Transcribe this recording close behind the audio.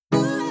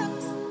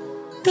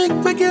Take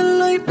my girl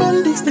like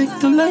Bandit, stick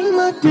to like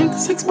magnet.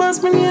 6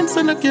 bars, my name,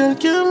 so the girl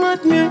can't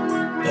mad me.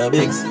 Yeah,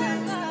 bigs.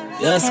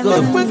 Yes, go.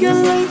 Take my girl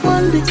like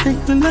Bandit,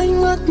 stick to like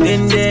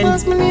magnet. 6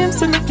 bars, my name,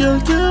 so the girl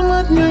can't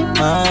mad me.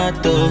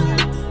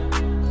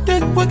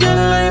 Take my girl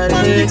like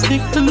Bandit,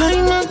 stick to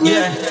like magnet.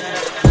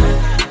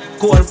 Yeah.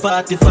 Cold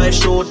 45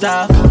 shoot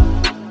off.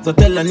 So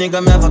tell a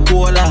nigga me have a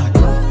cold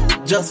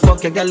heart. Just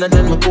fuck your girl and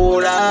then me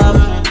cool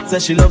off. Say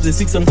she loves the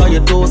 6 and call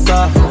your toe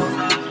soft.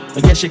 I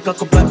guess she cock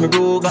up like me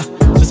Ruger.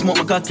 She smoke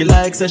my cocky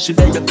like say she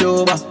like a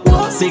Cuba.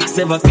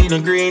 6'7" clean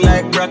and green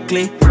like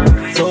broccoli.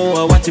 So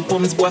I watch the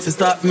pumps boy fi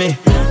stop me.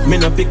 Me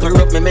no pick her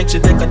up, me make she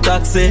take a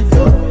taxi.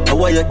 I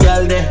want your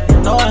girl there,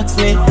 no ask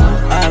me.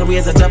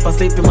 Always a chop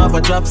asleep, him have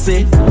a drop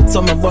say.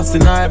 So me bust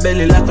in her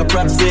belly like a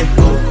propsy.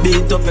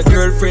 Beat up a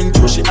girlfriend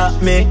till she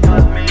at me.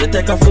 You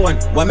take her phone,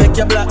 why make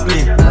you block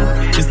me?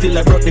 She still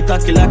a broke the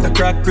cocky like a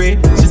crackery.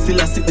 She still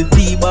a sip the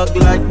tea bag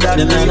like that.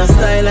 The man a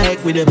style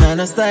like we, the man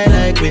a style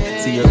like we.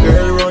 See your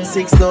girl run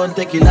 6, don't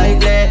take it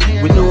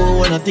lightly. We know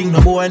when I think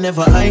no boy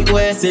never hide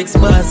way. 6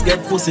 bars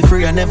get pussy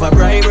free and never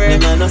bribe. The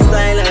man a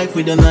style like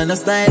we, the man a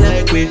style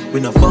like we.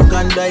 We no fuck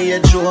and die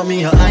yet, show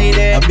me your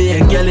ID. I be a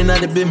girl in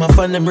the beam, my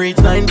fan them reach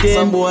 19.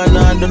 Some boy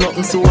nah do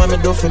nothing, so I me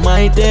do for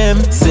my them.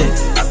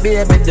 6, I be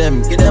a bit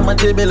them, give them a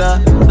tibula.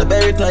 The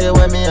berry tire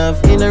when me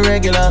have in a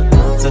regular.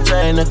 So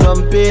trying to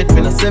compete,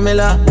 me no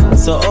similar.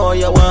 So all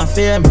you want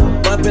fame,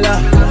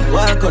 popular.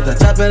 Walk out a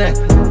chopping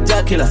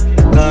Jackula.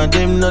 Cause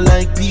them no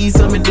like peace,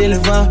 so me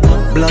deliver.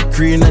 Black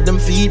green at them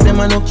feet, them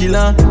a no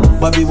killer.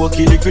 Bobby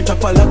walkie liquid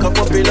chopper like a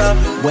popular.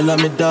 Well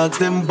I'm me dogs,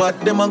 them but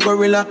them a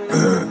gorilla.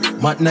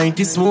 Mat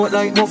 90 smoke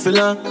like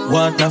muffler.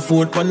 Water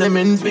food pon them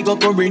ends, big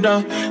up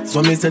corridor.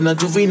 So me send a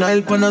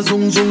juvenile pon a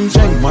zoom zoom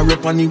shell. My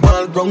rep on the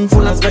wall, ground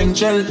full of spine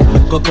shell.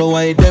 Cocoa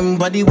white them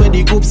body where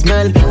the coop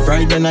smell.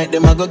 Friday night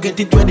them a go get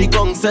it where the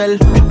gong sell.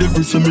 The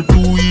devil say me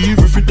too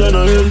evil fit on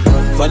a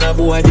hell. Father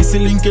boy this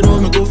link you know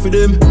me go for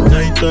them.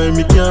 Night time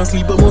me can't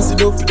sleep I must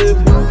sit up for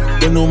them.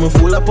 They know me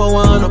full of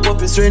power and a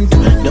puppy strength.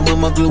 Them a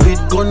muggle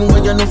with gun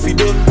where you know for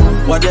them.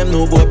 What them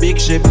know about big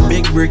ship,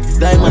 big brick.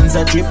 Diamonds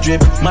a drip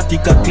drip.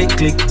 Matic a click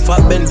click.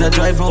 Fat Benz a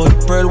drive out,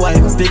 pearl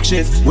white stick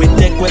shift. With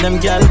tech with them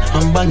gal,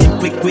 I'm banging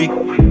quick quick.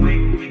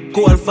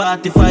 Cold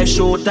 45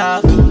 shoot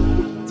off.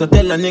 So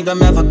tell a nigga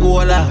me have a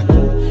cold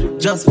heart.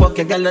 Just fuck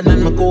your gal and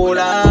then me cool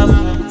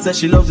off. Say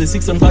she loves the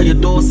 6 and call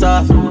your toe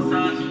soft.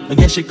 I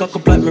guess she cock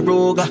up like me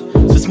Ruger.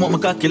 She smoke my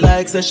cocky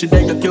like say she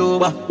like a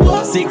Cuba.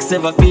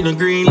 6'7" clean and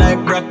green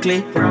like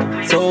broccoli.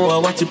 So I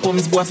watch the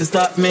pumps boy fi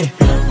stop me.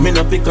 Me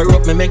no pick her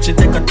up, me make she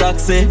take a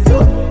taxi.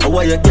 I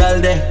want your girl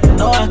there,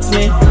 no ask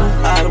me.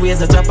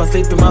 Always a chop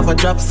asleep, him have a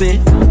drop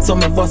say. So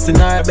me bust in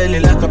her belly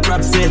like a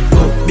propsy.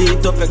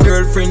 Beat up a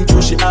girlfriend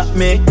till she at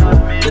me.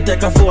 You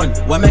take her phone,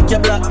 why make you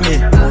block me?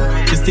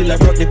 She still a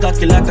broke the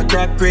cocky like a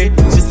crackery.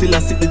 She still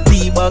a sip the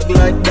tea bag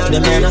like that.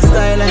 The man a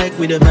style like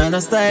we, the man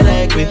a style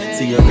like we.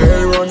 See your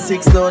girl run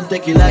 6, don't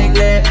take it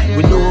lightly.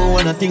 We know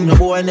when I think no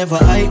boy never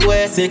hide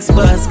way. 6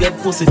 bars get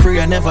pussy free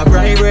and never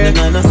bribe. The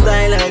man a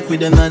style like we,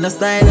 the man a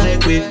style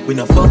like we. We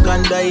no fuck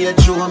and die yet,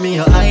 show me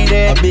your ID.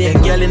 I be a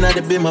girl in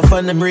the beam, my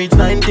fan them reach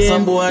 19.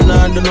 Some boy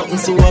nah do nothing,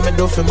 so I me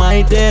do for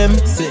my them.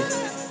 6